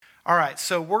All right,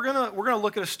 so we're gonna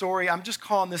look at a story. I'm just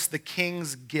calling this the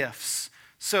King's Gifts.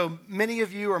 So many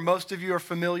of you or most of you are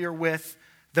familiar with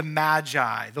the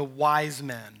Magi, the wise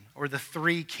men, or the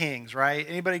three kings, right?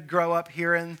 Anybody grow up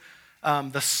hearing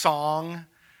the song,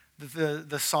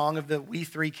 the song of the We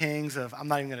Three Kings of, I'm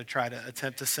not even gonna try to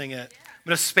attempt to sing it. I'm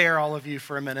gonna spare all of you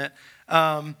for a minute.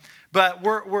 But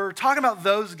we're talking about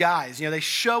those guys. You know, they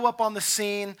show up on the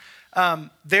scene.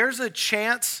 There's a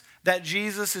chance that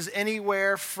Jesus is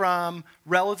anywhere from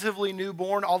relatively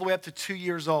newborn all the way up to 2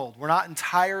 years old. We're not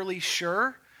entirely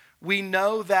sure. We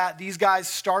know that these guys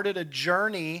started a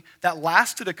journey that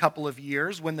lasted a couple of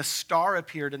years when the star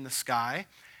appeared in the sky,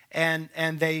 and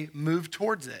they moved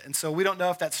towards it. And so we don't know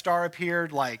if that star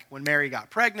appeared like when Mary got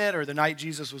pregnant or the night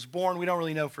Jesus was born. We don't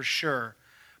really know for sure.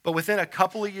 But within a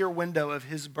couple of year window of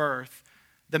his birth,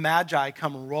 the Magi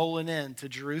come rolling in to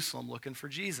Jerusalem looking for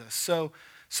Jesus. So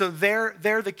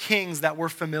they're the kings that we're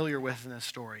familiar with in this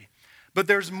story. But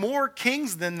there's more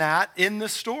kings than that in the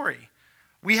story.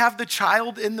 We have the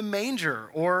child in the manger,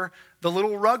 or the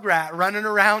little rugrat running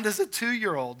around as a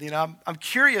 2-year-old. You know, I'm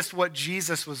curious what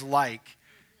Jesus was like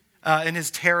in his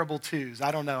terrible twos.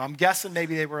 I don't know. I'm guessing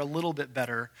maybe they were a little bit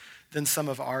better than some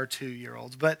of our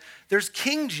 2-year-olds. But there's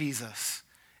King Jesus.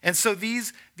 And so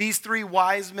these three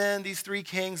wise men, these three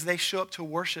kings, they show up to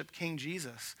worship King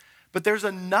Jesus. But there's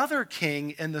another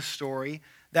king in the story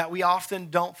that we often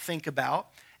don't think about,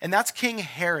 and that's King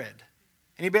Herod.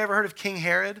 Anybody ever heard of King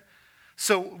Herod?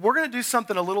 So we're going to do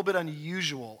something a little bit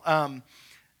unusual.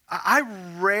 I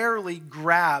rarely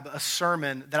grab a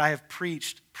sermon that I have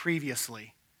preached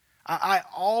previously. I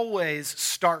always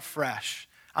start fresh.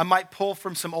 I might pull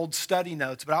from some old study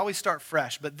notes, but I always start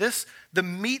fresh. But the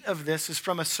meat of this is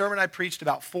from a sermon I preached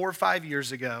about 4 or 5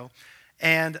 years ago.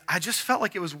 And I just felt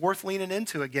like it was worth leaning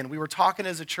into again. We were talking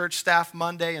as a church staff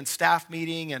Monday and staff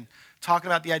meeting and talking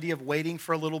about the idea of waiting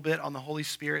for a little bit on the Holy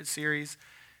Spirit series.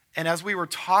 And as we were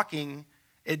talking,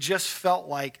 it just felt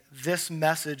like this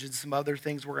message and some other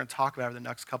things we're going to talk about over the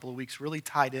next couple of weeks really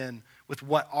tied in with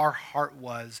what our heart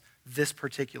was this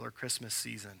particular Christmas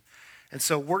season. And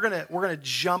so we're gonna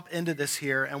jump into this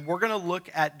here, and we're going to look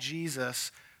at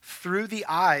Jesus through the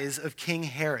eyes of King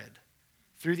Herod.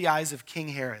 Through the eyes of King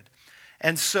Herod.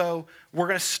 And so we're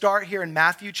going to start here in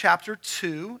Matthew chapter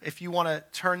 2. If you want to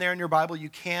turn there in your Bible, you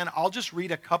can. I'll just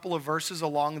read a couple of verses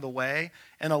along the way,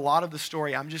 and a lot of the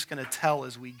story I'm just going to tell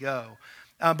as we go.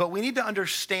 But we need to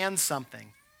understand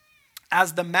something.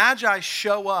 As the Magi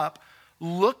show up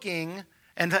looking,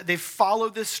 and they've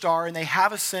followed this star, and they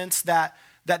have a sense that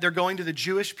they're going to the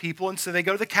Jewish people, and so they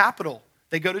go to the capital.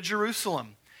 They go to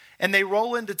Jerusalem. And they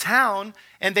roll into town,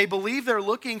 and they believe they're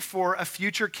looking for a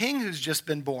future king who's just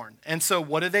been born. And so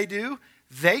what do?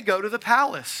 They go to the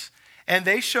palace, and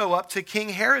they show up to King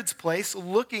Herod's place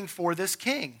looking for this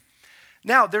king.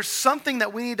 Now, there's something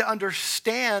that we need to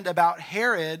understand about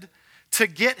Herod to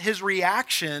get his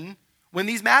reaction when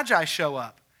these magi show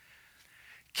up.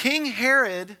 King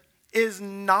Herod is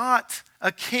not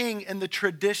a king in the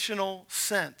traditional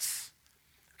sense.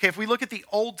 Okay, if we look at the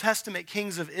Old Testament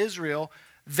kings of Israel,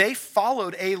 they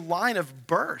followed a line of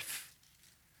birth.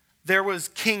 There was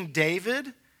King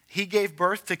David. He gave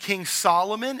birth to King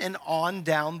Solomon and on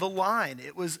down the line.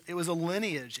 It was a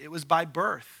lineage. It was by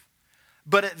birth.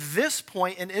 But at this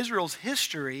point in Israel's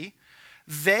history,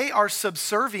 they are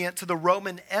subservient to the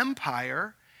Roman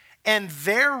Empire, and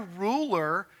their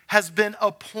ruler has been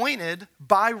appointed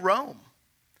by Rome.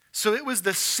 So it was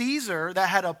the Caesar that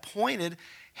had appointed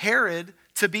Herod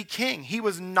to be king. He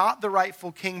was not the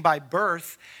rightful king by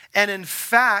birth. And in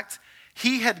fact,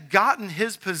 he had gotten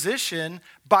his position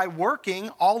by working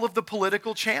all of the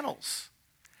political channels.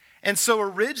 And so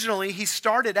originally he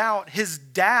started out, his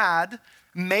dad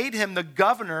made him the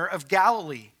governor of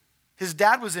Galilee. His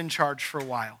dad was in charge for a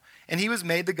while, and he was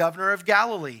made the governor of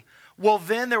Galilee. Well,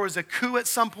 then there was a coup at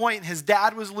some point, and his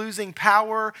dad was losing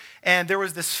power, and there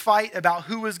was this fight about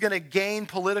who was going to gain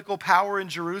political power in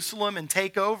Jerusalem and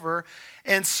take over.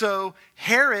 And so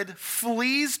Herod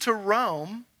flees to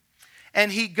Rome,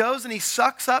 and he goes and he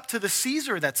sucks up to the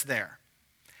Caesar that's there.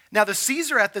 Now, the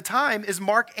Caesar at the time is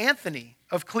Mark Antony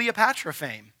of Cleopatra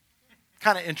fame.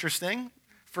 Kind of interesting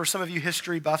for some of you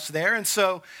history buffs there. And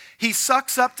so he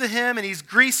sucks up to him, and he's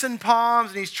greasing palms,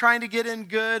 and he's trying to get in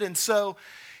good. And so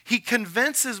he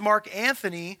convinces Mark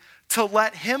Antony to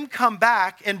let him come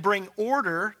back and bring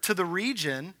order to the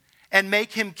region and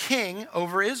make him king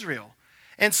over Israel.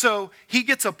 And so he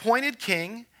gets appointed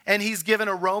king, and he's given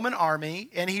a Roman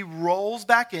army, and he rolls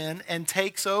back in and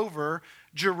takes over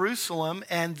Jerusalem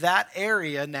and that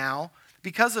area now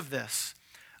because of this.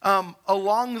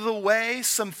 Along the way,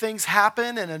 some things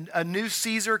happen, and a new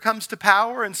Caesar comes to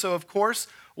power. And so, of course,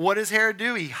 what does Herod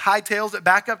do? He hightails it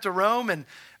back up to Rome and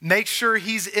makes sure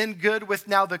he's in good with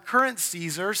now the current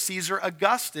Caesar, Caesar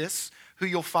Augustus, who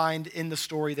you'll find in the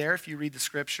story there if you read the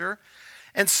scripture.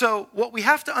 And so what we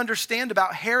have to understand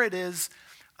about Herod is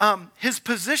his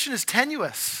position is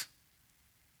tenuous.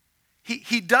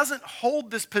 He doesn't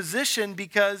hold this position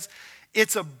because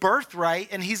it's a birthright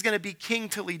and he's going to be king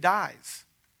till he dies.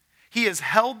 He has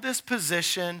held this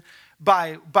position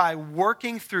by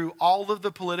working through all of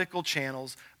the political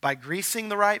channels, by greasing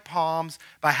the right palms,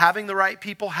 by having the right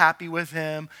people happy with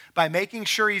him, by making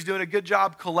sure he's doing a good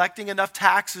job collecting enough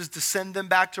taxes to send them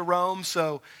back to Rome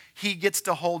so he gets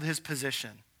to hold his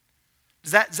position.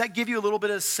 Does that give you a little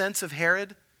bit of a sense of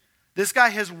Herod? This guy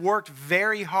has worked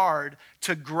very hard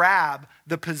to grab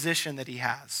the position that he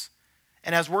has.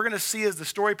 And as we're going to see as the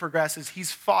story progresses,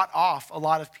 he's fought off a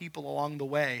lot of people along the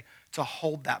way to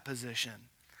hold that position.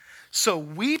 So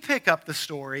we pick up the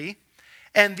story,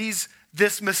 and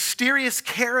this mysterious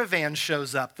caravan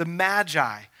shows up, the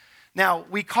Magi. Now,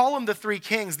 we call them the three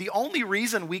kings. The only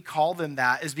reason we call them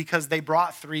that is because they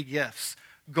brought three gifts: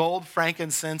 gold,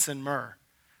 frankincense, and myrrh.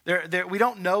 We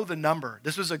don't know the number.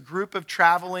 This was a group of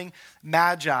traveling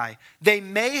magi. They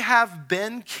may have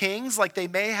been kings, like they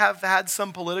may have had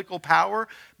some political power,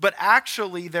 but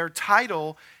actually their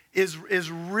title is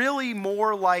really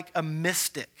more like a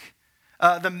mystic.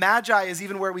 The Magi is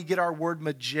even where we get our word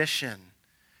magician.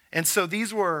 And so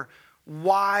these were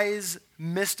wise,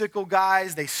 mystical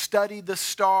guys. They studied the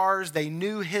stars. They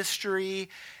knew history.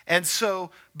 And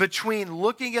so between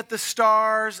looking at the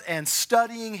stars and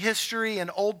studying history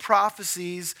and old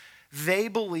prophecies, they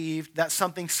believed that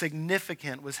something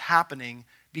significant was happening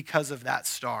because of that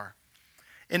star.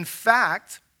 In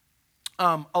fact,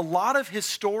 a lot of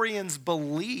historians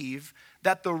believe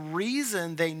that the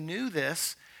reason they knew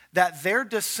this, that their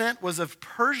descent was of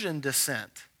Persian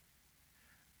descent,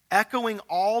 echoing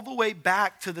all the way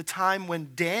back to the time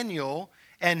when Daniel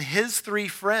and his three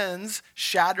friends,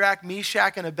 Shadrach,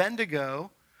 Meshach, and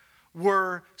Abednego,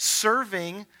 were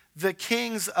serving the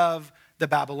kings of the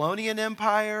Babylonian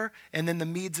Empire, and then the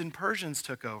Medes and Persians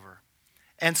took over.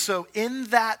 And so in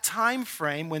that time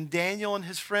frame, when Daniel and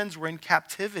his friends were in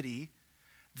captivity,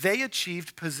 they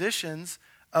achieved positions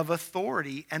of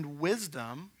authority and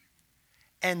wisdom,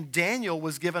 and Daniel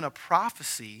was given a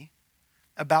prophecy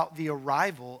about the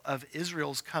arrival of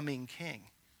Israel's coming king.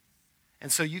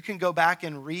 And so you can go back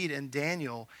and read in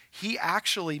Daniel, he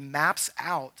actually maps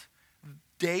out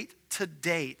date to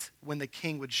date when the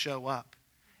king would show up.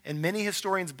 And many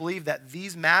historians believe that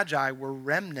these magi were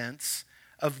remnants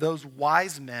of those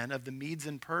wise men of the Medes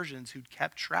and Persians who'd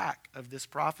kept track of this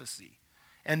prophecy.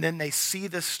 And then they see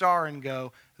the star and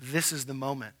go, this is the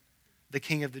moment. The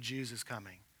King of the Jews is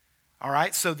coming. All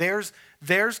right, so there's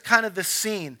kind of the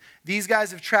scene. These guys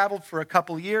have traveled for a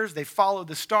couple years. They follow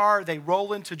the star. They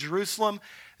roll into Jerusalem.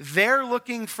 They're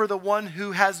looking for the one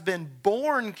who has been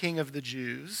born King of the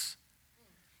Jews,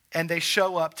 and they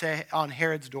show up on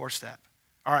Herod's doorstep.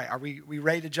 All right, are we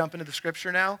ready to jump into the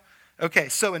scripture now? Okay,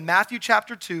 so in Matthew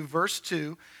chapter 2, verse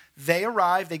 2, they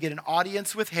arrive. They get an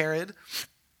audience with Herod,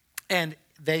 and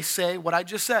they say what I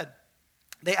just said.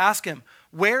 They ask him,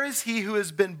 "Where is he who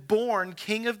has been born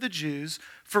King of the Jews?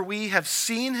 For we have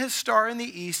seen his star in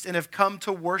the east and have come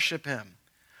to worship him."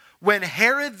 When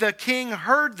Herod the king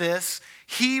heard this,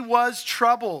 he was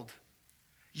troubled.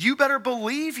 You better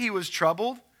believe he was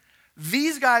troubled.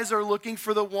 These guys are looking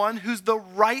for the one who's the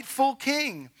rightful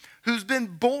king, who's been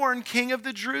born King of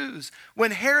the Jews.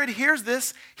 When Herod hears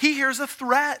this, he hears a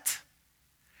threat.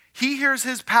 He hears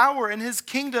his power and his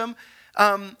kingdom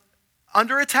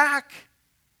under attack.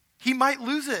 He might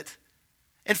lose it.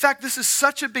 In fact, this is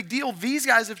such a big deal. These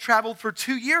guys have traveled for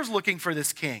 2 years looking for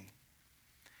this king.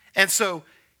 And so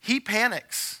he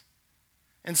panics.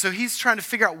 And so he's trying to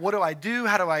figure out, what do I do?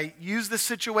 How do I use this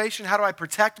situation? How do I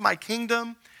protect my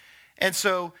kingdom? And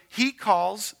so he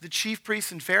calls the chief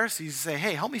priests and Pharisees to say,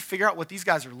 hey, help me figure out what these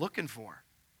guys are looking for.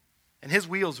 And his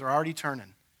wheels are already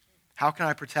turning. How can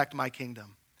I protect my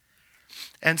kingdom?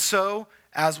 And so,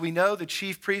 as we know, the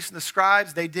chief priests and the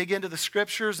scribes, they dig into the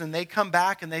scriptures and they come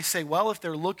back and they say, well, if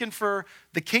they're looking for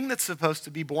the king that's supposed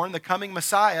to be born, the coming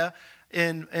Messiah,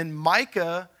 in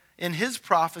Micah, in his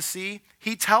prophecy,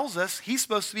 he tells us he's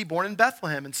supposed to be born in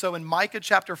Bethlehem. And so in Micah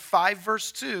chapter 5,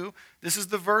 verse 2, this is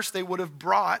the verse they would have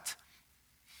brought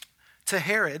to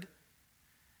Herod.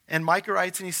 And Micah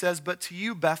writes and he says, "But to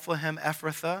you, Bethlehem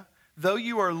Ephrathah, though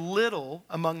you are little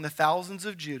among the thousands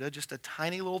of Judah," just a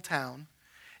tiny little town,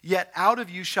 "yet out of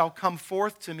you shall come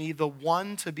forth to me the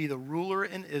one to be the ruler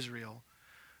in Israel,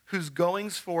 whose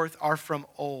goings forth are from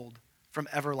old, from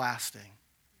everlasting."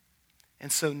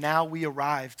 And so now we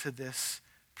arrive to this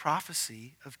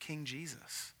prophecy of King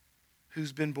Jesus,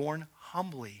 who's been born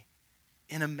humbly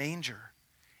in a manger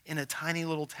in a tiny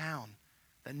little town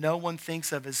that no one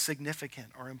thinks of as significant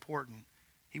or important.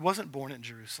 He wasn't born in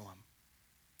Jerusalem.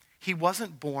 He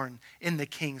wasn't born in the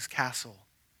king's castle.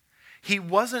 He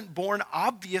wasn't born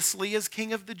obviously as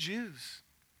king of the Jews.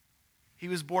 He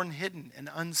was born hidden and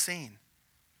unseen.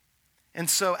 And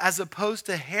so as opposed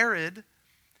to Herod,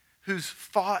 who's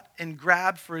fought and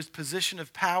grabbed for his position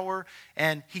of power,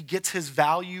 and he gets his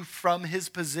value from his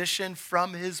position,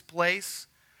 from his place,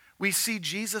 we see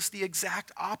Jesus the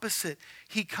exact opposite.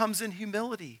 He comes in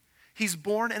humility. He's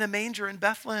born in a manger in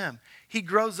Bethlehem. He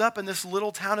grows up in this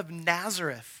little town of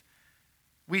Nazareth.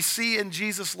 We see in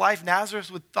Jesus' life,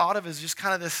 Nazareth was thought of as just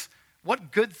kind of this,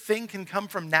 what good thing can come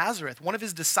from Nazareth? One of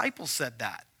his disciples said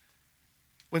that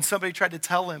when somebody tried to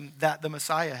tell him that the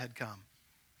Messiah had come.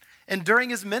 And during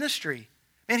his ministry,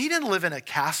 man, he didn't live in a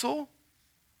castle.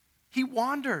 He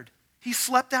wandered. He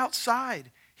slept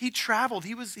outside. He traveled.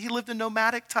 He lived a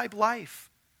nomadic type life.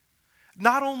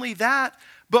 Not only that,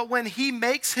 but when he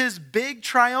makes his big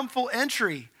triumphal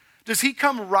entry, does he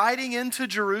come riding into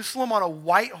Jerusalem on a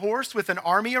white horse with an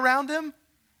army around him?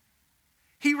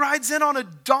 He rides in on a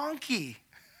donkey.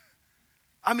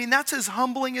 I mean, that's as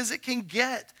humbling as it can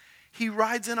get. He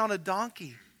rides in on a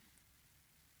donkey.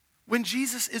 When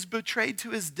Jesus is betrayed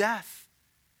to his death,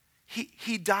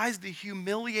 he dies the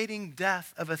humiliating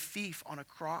death of a thief on a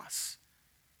cross.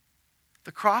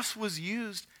 The cross was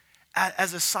used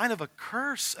as a sign of a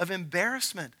curse, of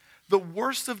embarrassment. The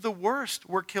worst of the worst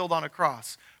were killed on a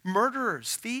cross.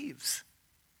 Murderers, thieves.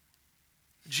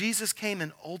 Jesus came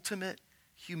in ultimate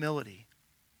humility.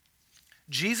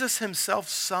 Jesus himself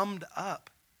summed up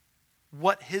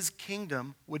what his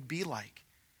kingdom would be like.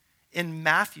 In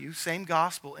Matthew, same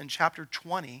gospel, in chapter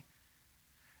 20,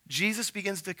 Jesus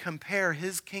begins to compare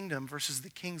his kingdom versus the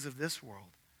kings of this world.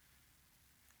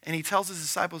 And he tells his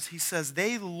disciples, he says,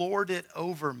 they lord it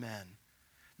over men.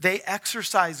 They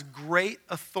exercise great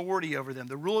authority over them.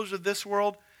 The rulers of this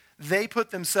world, they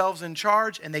put themselves in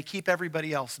charge and they keep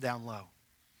everybody else down low.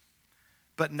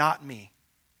 But not me.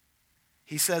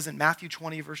 He says in Matthew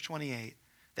 20, verse 28,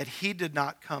 that he did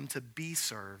not come to be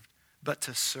served, but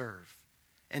to serve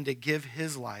and to give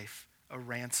his life a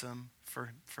ransom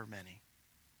for many.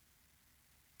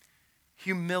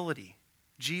 Humility.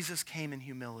 Jesus came in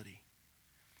humility.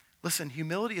 Listen,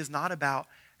 humility is not about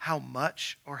how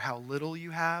much or how little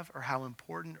you have or how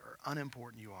important or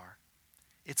unimportant you are.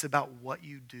 It's about what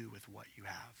you do with what you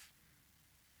have.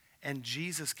 And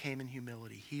Jesus came in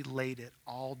humility. He laid it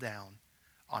all down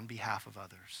on behalf of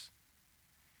others.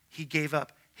 He gave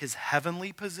up his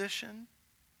heavenly position,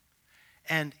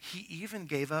 and he even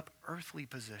gave up earthly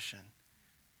position.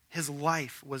 His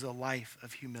life was a life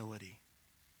of humility.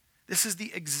 This is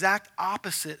the exact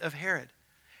opposite of Herod.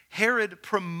 Herod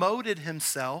promoted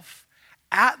himself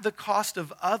at the cost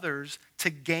of others to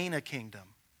gain a kingdom.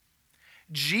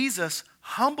 Jesus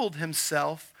humbled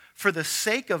himself for the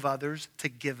sake of others to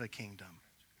give a kingdom.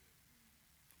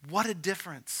 What a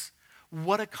difference.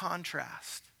 What a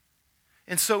contrast.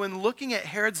 And so in looking at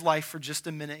Herod's life for just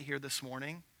a minute here this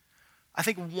morning, I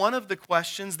think one of the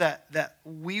questions that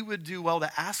we would do well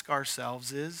to ask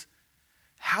ourselves is,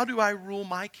 how do I rule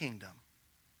my kingdom?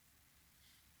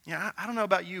 I don't know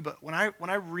about you, but when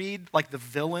I read like the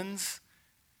villains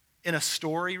in a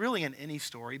story, really in any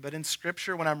story, but in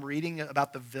Scripture when I'm reading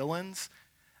about the villains,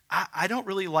 I don't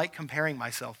really like comparing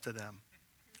myself to them.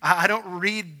 I don't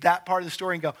read that part of the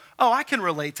story and go, oh, I can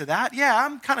relate to that. Yeah,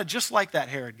 I'm kind of just like that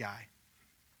Herod guy.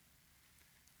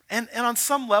 And on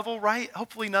some level, right,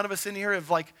 hopefully none of us in here have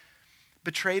like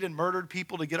betrayed and murdered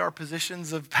people to get our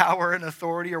positions of power and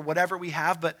authority or whatever we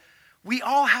have, but we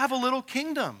all have a little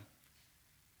kingdom.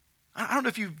 I don't know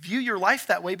if you view your life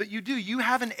that way, but you do. You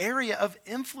have an area of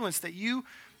influence that you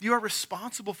are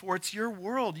responsible for. It's your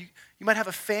world. You might have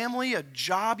a family, a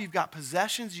job, you've got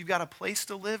possessions, you've got a place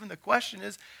to live. And the question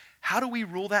is, how do we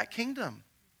rule that kingdom?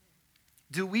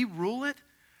 Do we rule it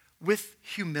with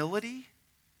humility?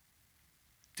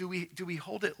 Do we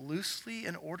hold it loosely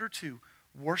in order to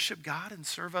worship God and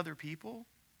serve other people?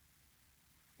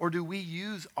 Or do we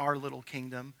use our little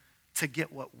kingdom to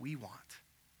get what we want?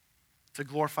 To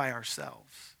glorify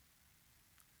ourselves?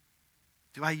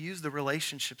 Do I use the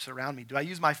relationships around me? Do I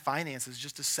use my finances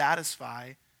just to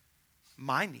satisfy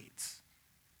my needs,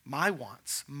 my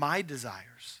wants, my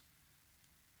desires?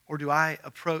 Or do I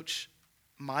approach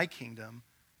my kingdom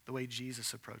the way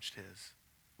Jesus approached his,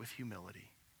 with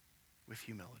humility? With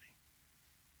humility.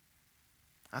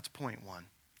 That's point one.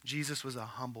 Jesus was a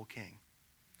humble king.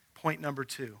 Point number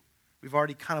two, we've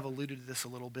already kind of alluded to this a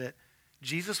little bit.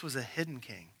 Jesus was a hidden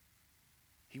king.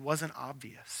 He wasn't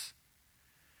obvious.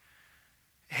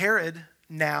 Herod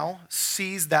now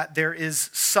sees that there is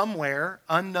somewhere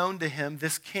unknown to him,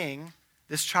 this king,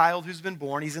 this child who's been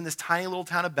born. He's in this tiny little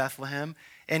town of Bethlehem,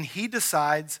 and he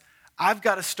decides, I've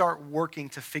got to start working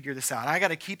to figure this out. I got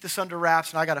to keep this under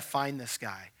wraps, and I got to find this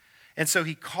guy. And so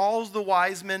he calls the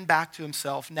wise men back to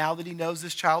himself now that he knows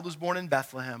this child was born in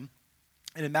Bethlehem.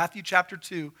 And in Matthew chapter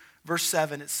 2, verse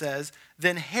 7, it says,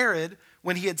 Then Herod,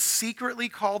 when he had secretly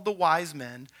called the wise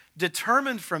men,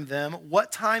 determined from them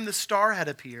what time the star had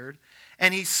appeared,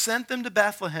 and he sent them to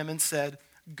Bethlehem and said,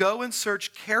 Go and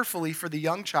search carefully for the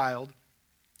young child,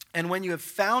 and when you have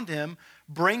found him,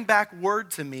 bring back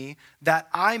word to me that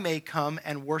I may come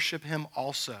and worship him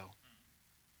also.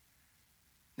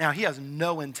 Now, he has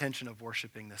no intention of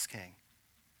worshiping this king.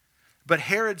 But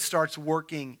Herod starts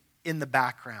working in the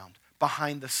background,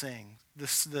 behind the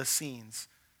scenes,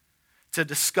 to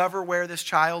discover where this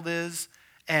child is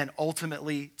and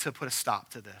ultimately to put a stop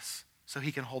to this so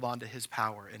he can hold on to his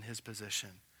power and his position.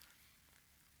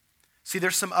 See,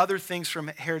 there's some other things from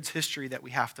Herod's history that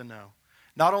we have to know.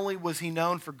 Not only was he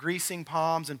known for greasing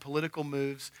palms and political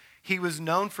moves, he was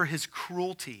known for his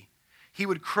cruelty. He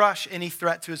would crush any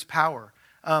threat to his power.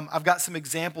 I've got some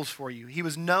examples for you. He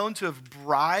was known to have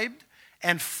bribed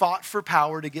and fought for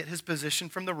power to get his position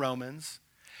from the Romans.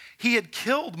 He had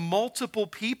killed multiple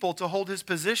people to hold his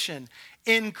position,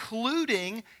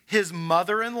 including his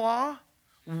mother-in-law,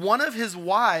 one of his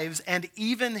wives, and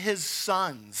even his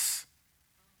sons.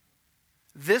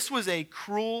 This was a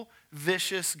cruel,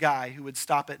 vicious guy who would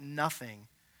stop at nothing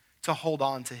to hold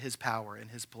on to his power in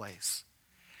his place.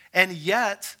 And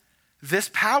yet, this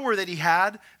power that he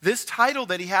had, this title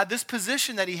that he had, this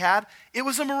position that he had, it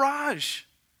was a mirage.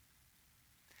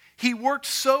 He worked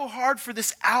so hard for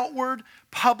this outward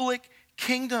public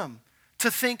kingdom, to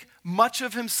think much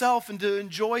of himself and to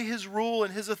enjoy his rule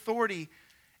and his authority.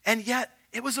 And yet,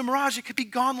 it was a mirage. It could be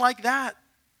gone like that.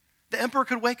 The emperor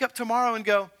could wake up tomorrow and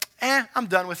go, I'm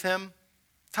done with him.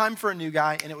 Time for a new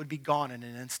guy, and it would be gone in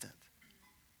an instant.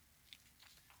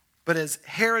 But as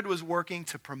Herod was working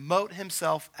to promote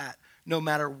himself at no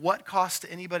matter what cost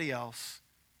to anybody else,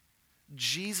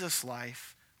 Jesus'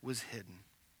 life was hidden.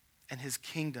 And his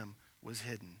kingdom was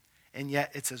hidden. And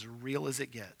yet it's as real as it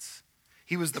gets.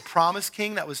 He was the promised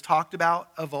king that was talked about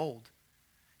of old.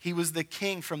 He was the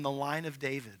king from the line of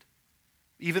David,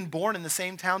 even born in the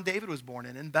same town David was born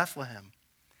in Bethlehem.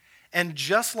 And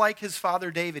just like his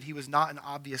father David, he was not an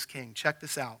obvious king. Check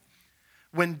this out.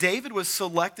 When David was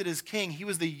selected as king, he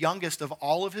was the youngest of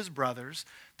all of his brothers.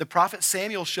 The prophet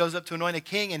Samuel shows up to anoint a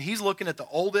king, and he's looking at the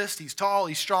oldest. He's tall,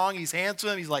 he's strong, he's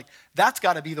handsome. He's like, that's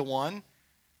got to be the one.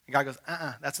 And God goes,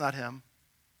 that's not him.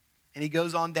 And he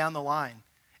goes on down the line.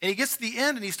 And he gets to the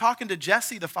end, and he's talking to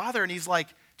Jesse, the father, and he's like,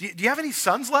 do you have any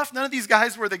sons left? None of these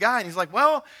guys were the guy. And he's like,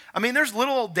 well, I mean, there's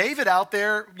little old David out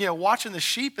there, watching the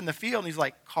sheep in the field. And he's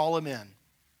like, call him in.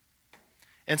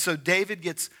 And so David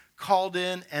gets called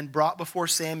in and brought before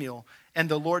Samuel. And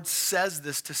the Lord says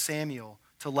this to Samuel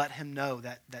to let him know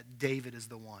that David is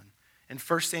the one. In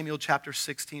 1 Samuel chapter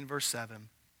 16, verse 7,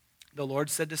 the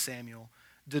Lord said to Samuel,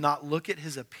 do not look at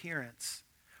his appearance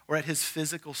or at his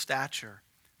physical stature,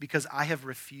 because I have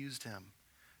refused him.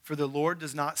 For the Lord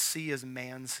does not see as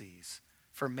man sees.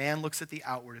 For man looks at the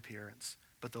outward appearance,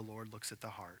 but the Lord looks at the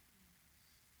heart.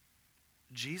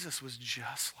 Jesus was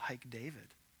just like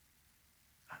David.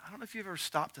 I don't know if you've ever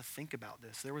stopped to think about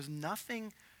this. There was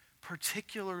nothing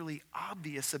particularly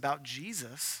obvious about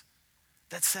Jesus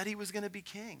that said he was going to be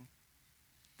king.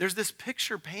 There's this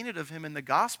picture painted of him in the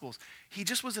Gospels. He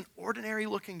just was an ordinary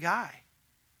looking guy.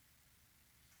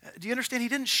 Do you understand? He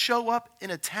didn't show up in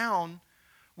a town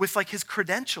with like his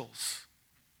credentials.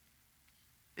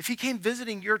 If he came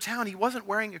visiting your town, he wasn't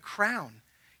wearing a crown.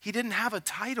 He didn't have a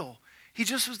title. He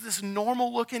just was this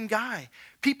normal looking guy.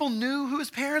 People knew who his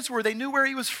parents were. They knew where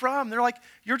he was from. They're like,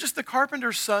 you're just the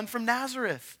carpenter's son from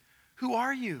Nazareth. Who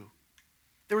are you?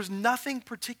 There was nothing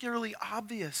particularly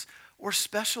obvious or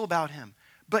special about him.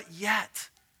 But yet,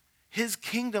 his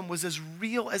kingdom was as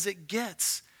real as it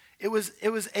gets. It was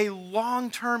a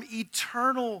long-term,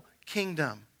 eternal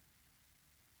kingdom.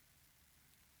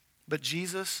 But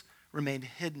Jesus remained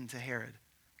hidden to Herod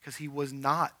because he was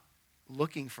not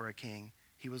looking for a king.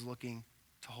 He was looking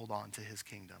to hold on to his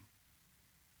kingdom.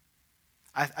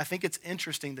 I think it's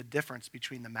interesting the difference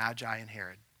between the Magi and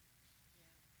Herod.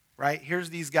 Right? Here's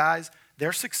these guys.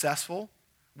 They're successful.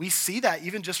 We see that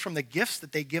even just from the gifts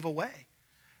that they give away.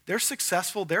 They're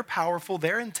successful. They're powerful.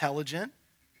 They're intelligent.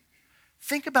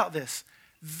 Think about this.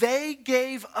 They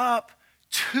gave up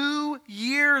 2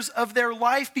 years of their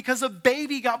life because a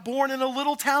baby got born in a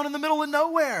little town in the middle of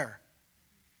nowhere.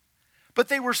 But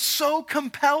they were so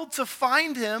compelled to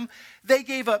find him, they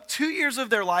gave up 2 years of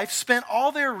their life, spent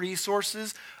all their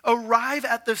resources, arrive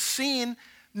at the scene,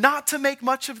 not to make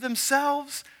much of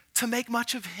themselves, to make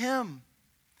much of him.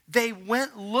 They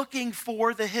went looking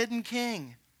for the hidden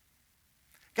king.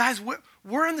 Guys,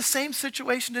 we're in the same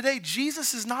situation today.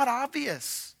 Jesus is not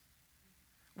obvious.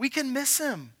 We can miss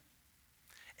him.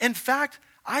 In fact,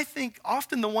 I think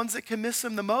often the ones that can miss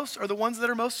him the most are the ones that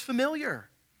are most familiar.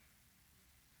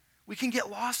 We can get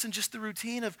lost in just the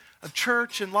routine of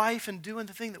church and life and doing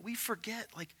the thing that we forget.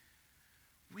 Like,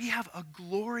 we have a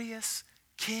glorious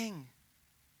king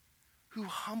who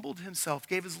humbled himself,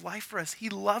 gave his life for us. He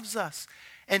loves us,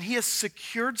 and he has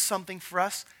secured something for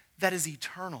us that is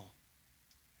eternal.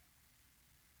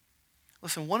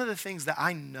 Listen, one of the things that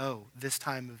I know this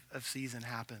time of season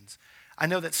happens, I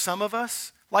know that some of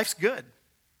us, life's good.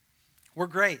 We're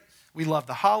great. We love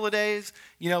the holidays.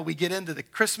 We get into the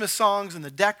Christmas songs and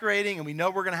the decorating, and we know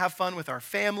we're going to have fun with our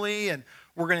family, and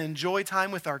we're going to enjoy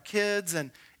time with our kids,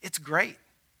 and it's great.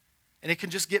 And it can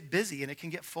just get busy, and it can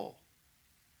get full.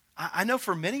 I know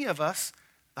for many of us,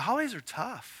 the holidays are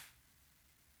tough.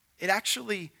 It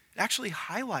actually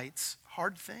highlights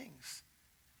hard things.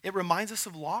 It reminds us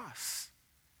of loss.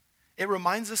 It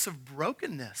reminds us of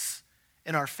brokenness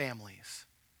in our families.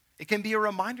 It can be a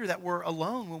reminder that we're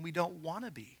alone when we don't want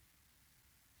to be.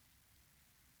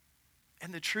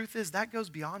 And the truth is, that goes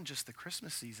beyond just the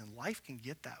Christmas season. Life can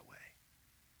get that way.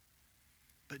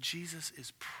 But Jesus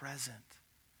is present,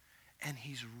 and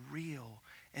he's real,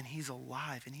 and he's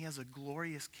alive, and he has a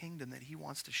glorious kingdom that he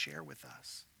wants to share with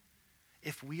us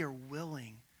if we are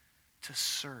willing to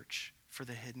search for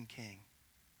the hidden king.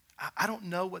 I don't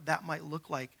know what that might look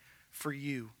like for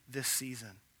you this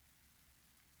season.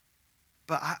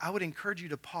 But I would encourage you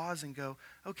to pause and go,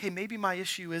 okay, maybe my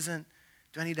issue isn't,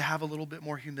 do I need to have a little bit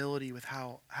more humility with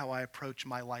how I approach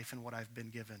my life and what I've been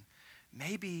given?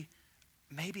 Maybe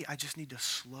I just need to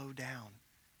slow down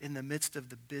in the midst of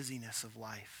the busyness of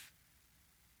life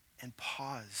and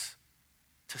pause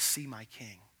to see my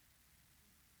king,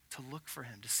 to look for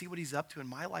him, to see what he's up to in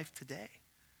my life today.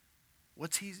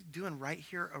 What's he doing right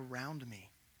here around me?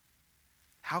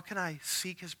 How can I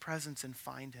seek his presence and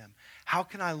find him? How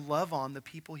can I love on the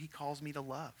people he calls me to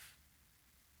love?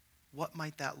 What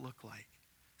might that look like?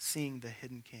 Seeing the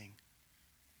hidden king.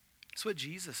 That's what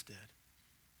Jesus did.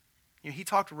 He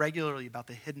talked regularly about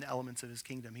the hidden elements of his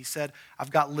kingdom. He said,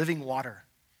 I've got living water.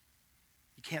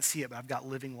 You can't see it, but I've got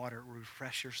living water. It will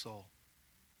refresh your soul.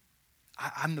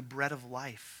 I'm the bread of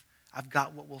life. I've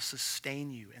got what will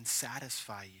sustain you and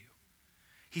satisfy you.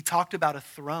 He talked about a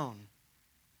throne.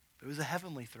 It was a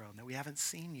heavenly throne that we haven't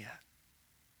seen yet.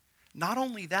 Not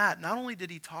only that, not only did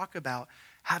he talk about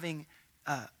having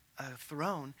a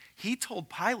throne, he told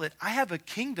Pilate, I have a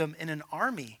kingdom and an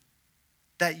army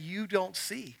that you don't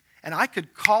see. And I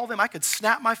could call them, I could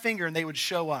snap my finger and they would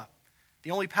show up.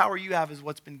 The only power you have is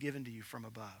what's been given to you from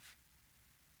above.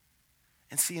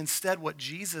 And see, instead what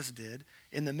Jesus did,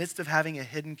 in the midst of having a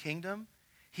hidden kingdom,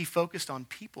 he focused on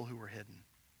people who were hidden.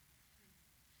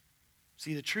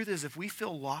 See, the truth is, if we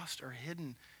feel lost or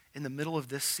hidden in the middle of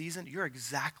this season, you're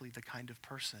exactly the kind of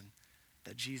person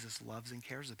that Jesus loves and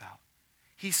cares about.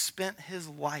 He spent his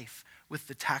life with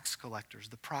the tax collectors,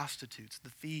 the prostitutes, the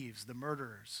thieves, the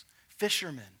murderers,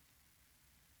 fishermen.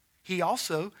 He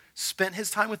also spent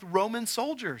his time with Roman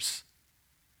soldiers,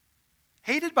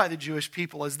 hated by the Jewish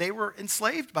people as they were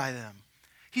enslaved by them.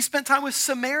 He spent time with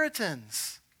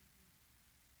Samaritans.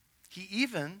 He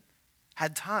even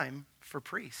had time for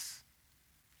priests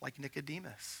like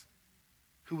Nicodemus,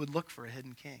 who would look for a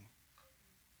hidden king.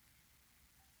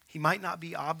 He might not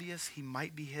be obvious, he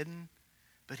might be hidden,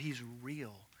 but he's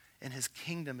real, and his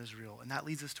kingdom is real. And that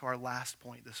leads us to our last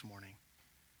point this morning.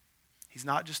 He's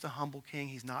not just a humble king,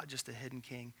 he's not just a hidden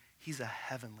king, he's a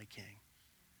heavenly king.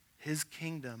 His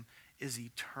kingdom is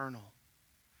eternal.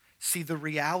 See, the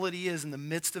reality is, in the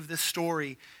midst of this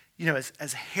story,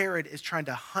 as Herod is trying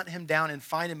to hunt him down and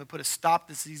find him and put a stop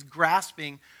to this, he's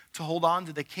grasping to hold on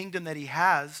to the kingdom that he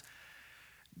has.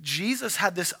 Jesus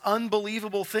had this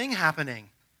unbelievable thing happening.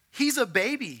 He's a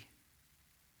baby.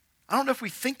 I don't know if we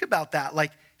think about that.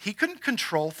 Like, he couldn't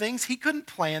control things. He couldn't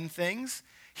plan things.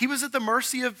 He was at the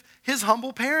mercy of his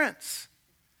humble parents.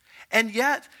 And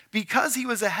yet, because he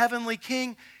was a heavenly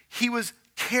king, he was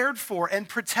cared for and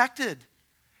protected.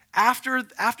 After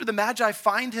the Magi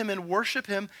find him and worship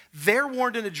him, they're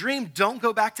warned in a dream, don't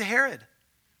go back to Herod.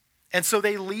 And so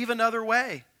they leave another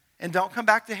way and don't come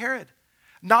back to Herod.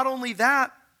 Not only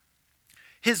that,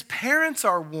 his parents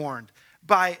are warned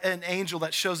by an angel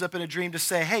that shows up in a dream to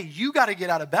say, hey, you got to get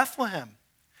out of Bethlehem.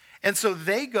 And so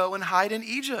they go and hide in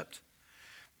Egypt.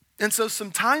 And so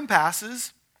some time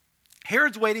passes.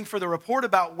 Herod's waiting for the report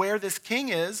about where this king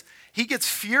is. He gets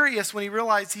furious when he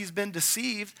realizes he's been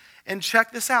deceived. And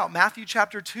check this out, Matthew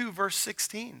chapter 2, verse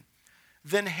 16.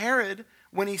 Then Herod,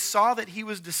 when he saw that he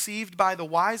was deceived by the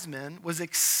wise men, was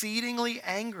exceedingly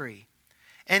angry.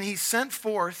 And he sent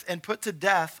forth and put to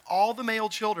death all the male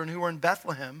children who were in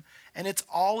Bethlehem and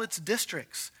all its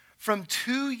districts, from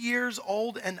 2 years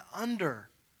old and under,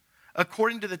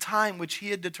 according to the time which he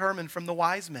had determined from the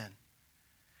wise men.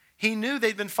 He knew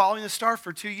they'd been following the star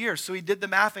for 2 years, so he did the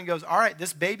math and goes, all right,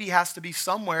 this baby has to be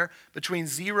somewhere between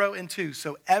 0 and 2.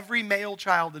 So every male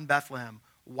child in Bethlehem,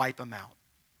 wipe them out.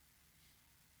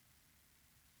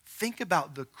 Think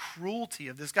about the cruelty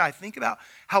of this guy. Think about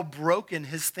how broken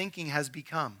his thinking has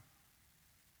become.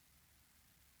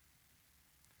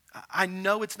 I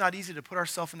know it's not easy to put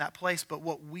ourselves in that place, but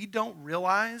what we don't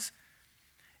realize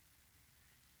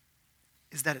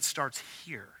is that it starts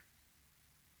here.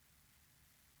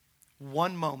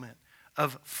 One moment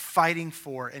of fighting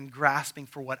for and grasping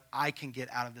for what I can get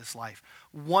out of this life.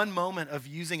 One moment of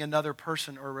using another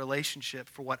person or relationship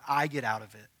for what I get out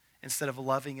of it instead of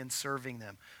loving and serving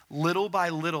them. Little by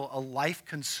little, a life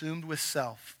consumed with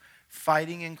self,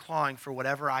 fighting and clawing for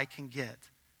whatever I can get.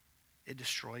 It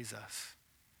destroys us.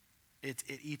 It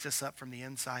eats us up from the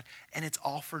inside, and it's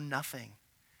all for nothing.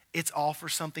 It's all for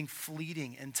something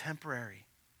fleeting and temporary.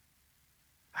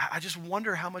 I just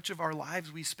wonder how much of our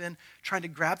lives we spend trying to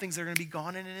grab things that are going to be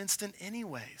gone in an instant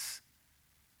anyways.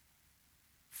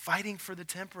 Fighting for the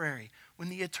temporary when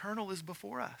the eternal is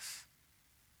before us.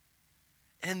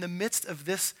 And in the midst of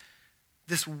this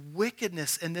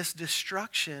wickedness and this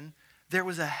destruction, there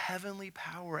was a heavenly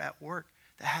power at work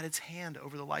that had its hand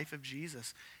over the life of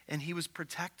Jesus, and he was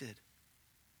protected.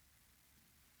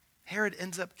 Herod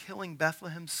ends up killing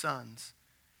Bethlehem's sons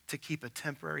to keep a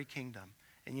temporary kingdom.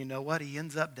 And you know what? He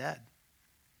ends up dead.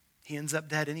 He ends up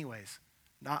dead anyways,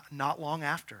 not long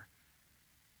after.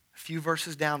 A few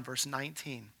verses down, verse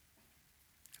 19.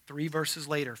 3 verses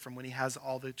later from when he has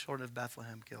all the children of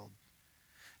Bethlehem killed.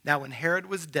 Now when Herod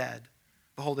was dead,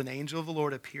 behold, an angel of the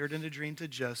Lord appeared in a dream to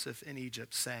Joseph in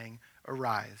Egypt, saying,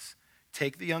 Arise,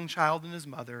 take the young child and his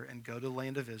mother, and go to the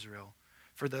land of Israel.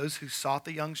 For those who sought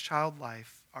the young child's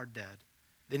life are dead.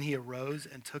 Then he arose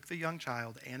and took the young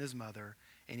child and his mother,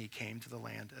 and he came to the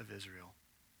land of Israel.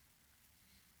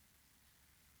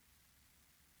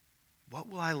 What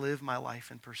will I live my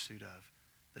life in pursuit of?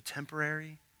 The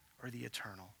temporary or the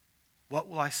eternal? What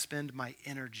will I spend my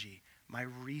energy, my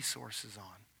resources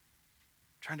on?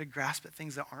 Trying to grasp at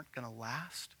things that aren't going to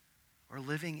last, or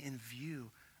living in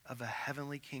view of a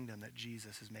heavenly kingdom that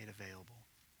Jesus has made available?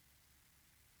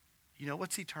 You know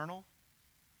what's eternal?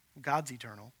 God's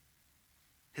eternal.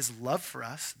 His love for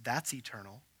us, that's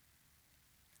eternal.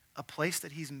 A place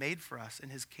that he's made for us in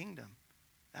his kingdom,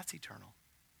 that's eternal.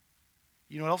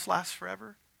 You know what else lasts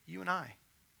forever? You and I.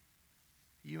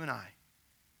 You and I.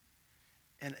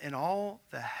 And in all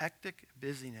the hectic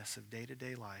busyness of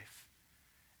day-to-day life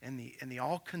and the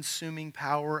all-consuming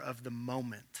power of the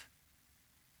moment,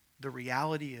 the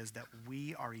reality is that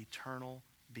we are eternal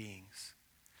beings.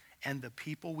 And the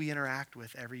people we interact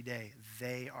with every day,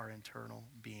 they are eternal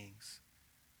beings.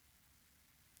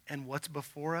 And what's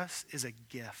before us is a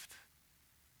gift.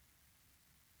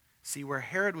 See, where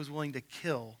Herod was willing to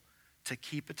kill to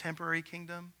keep a temporary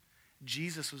kingdom,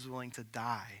 Jesus was willing to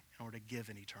die in order to give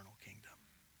an eternal kingdom.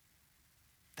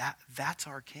 That's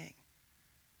our king.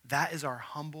 That is our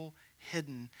humble,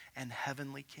 hidden, and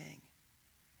heavenly king.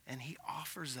 And he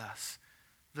offers us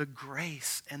the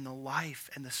grace and the life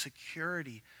and the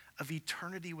security of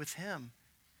eternity with him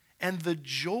and the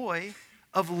joy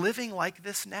of living like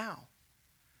this now.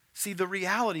 See, the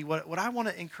reality, what I want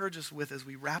to encourage us with as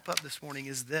we wrap up this morning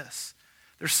is this.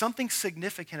 There's something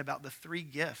significant about the 3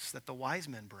 gifts that the wise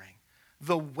men bring.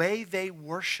 The way they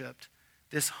worshiped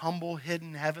this humble,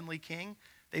 hidden, heavenly king,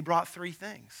 they brought 3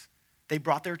 things. They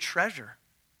brought their treasure.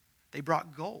 They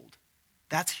brought gold.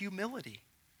 That's humility.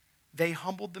 They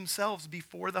humbled themselves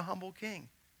before the humble king.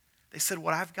 They said,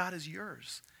 what I've got is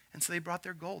yours. And so they brought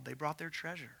their gold. They brought their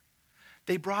treasure.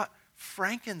 They brought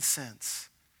frankincense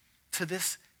to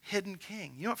this hidden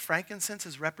king. You know what frankincense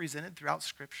is represented throughout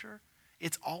Scripture?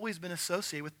 It's always been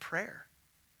associated with prayer.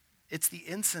 It's the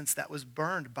incense that was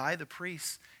burned by the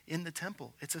priests in the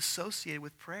temple. It's associated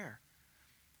with prayer.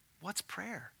 What's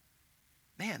prayer?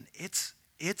 Man, it's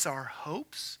our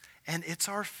hopes and it's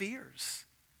our fears.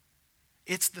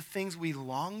 It's the things we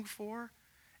long for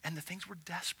and the things we're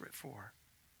desperate for.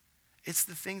 It's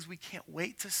the things we can't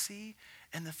wait to see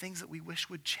and the things that we wish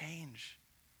would change.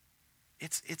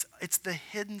 It's the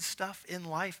hidden stuff in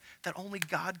life that only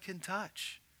God can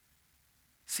touch.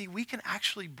 See, we can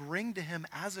actually bring to him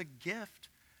as a gift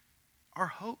our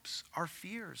hopes, our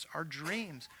fears, our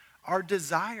dreams, our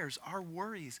desires, our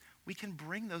worries. We can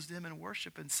bring those to him in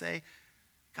worship and say,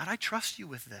 God, I trust you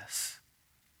with this.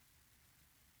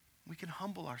 We can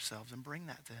humble ourselves and bring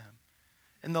that to him.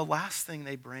 And the last thing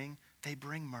they bring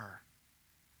myrrh.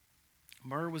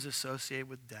 Myrrh was associated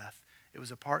with death. It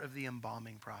was a part of the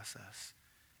embalming process.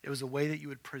 It was a way that you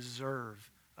would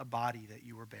preserve a body that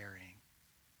you were burying.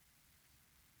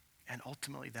 And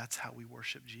ultimately, that's how we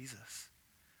worship Jesus.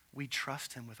 We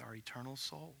trust him with our eternal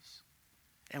souls.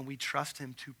 And we trust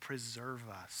him to preserve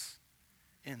us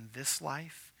in this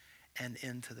life and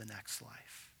into the next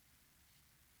life.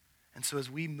 And so as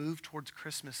we move towards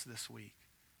Christmas this week,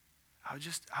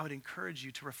 I would encourage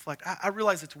you to reflect. I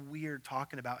realize it's weird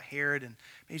talking about Herod and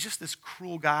he's just this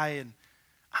cruel guy, and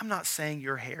I'm not saying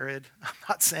you're Herod. I'm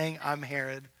not saying I'm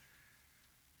Herod.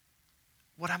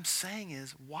 What I'm saying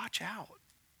is watch out.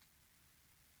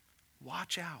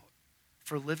 Watch out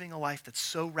for living a life that's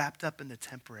so wrapped up in the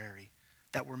temporary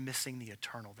that we're missing the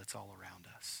eternal that's all around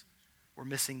us. We're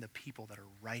missing the people that are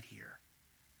right here.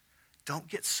 Don't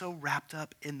get so wrapped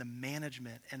up in the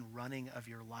management and running of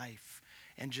your life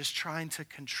and just trying to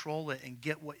control it and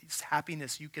get what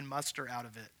happiness you can muster out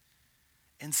of it.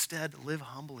 Instead, live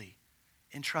humbly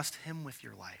and trust him with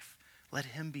your life. Let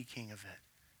him be king of it.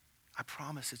 I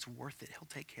promise it's worth it. He'll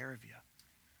take care of you.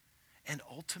 And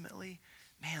ultimately,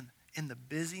 man, in the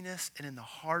busyness and in the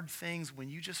hard things, when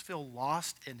you just feel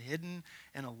lost and hidden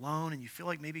and alone and you feel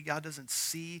like maybe God doesn't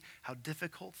see how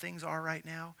difficult things are right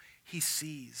now, he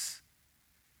sees.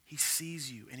 He sees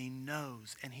you and he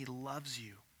knows and he loves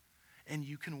you. And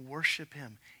you can worship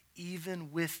him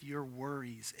even with your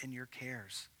worries and your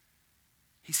cares.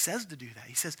 He says to do that.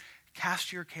 He says,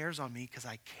 cast your cares on me because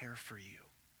I care for you.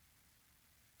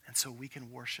 And so we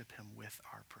can worship him with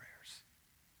our prayers.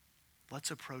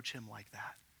 Let's approach him like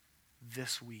that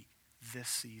this week, this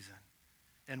season,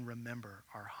 and remember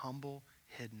our humble,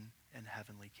 hidden, and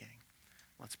heavenly King.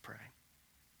 Let's pray.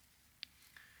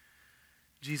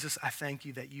 Jesus, I thank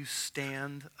you that you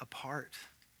stand apart.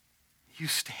 You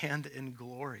stand in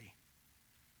glory.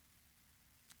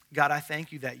 God, I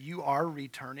thank you that you are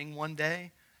returning one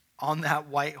day on that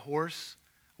white horse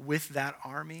with that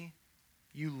army.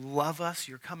 You love us.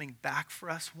 You're coming back for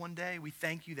us one day. We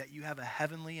thank you that you have a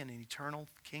heavenly and an eternal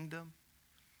kingdom.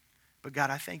 But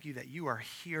God, I thank you that you are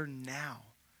here now,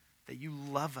 that you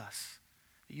love us,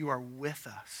 that you are with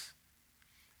us.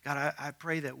 God, I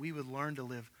pray that we would learn to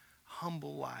live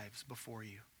humble lives before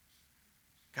you.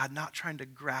 God, not trying to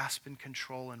grasp and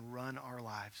control and run our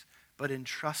lives, but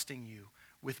entrusting you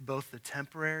with both the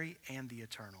temporary and the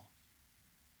eternal.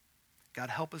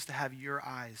 God, help us to have your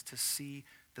eyes to see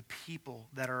the people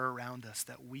that are around us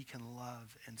that we can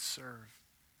love and serve.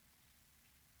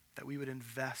 That we would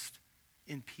invest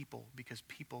in people because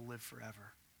people live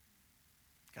forever.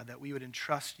 God, that we would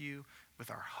entrust you with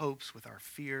our hopes, with our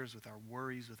fears, with our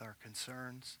worries, with our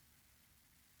concerns.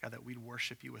 God, that we'd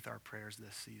worship you with our prayers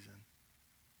this season.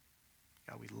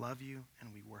 God, we love you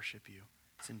and we worship you.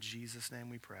 It's in Jesus' name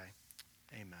we pray.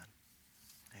 Amen.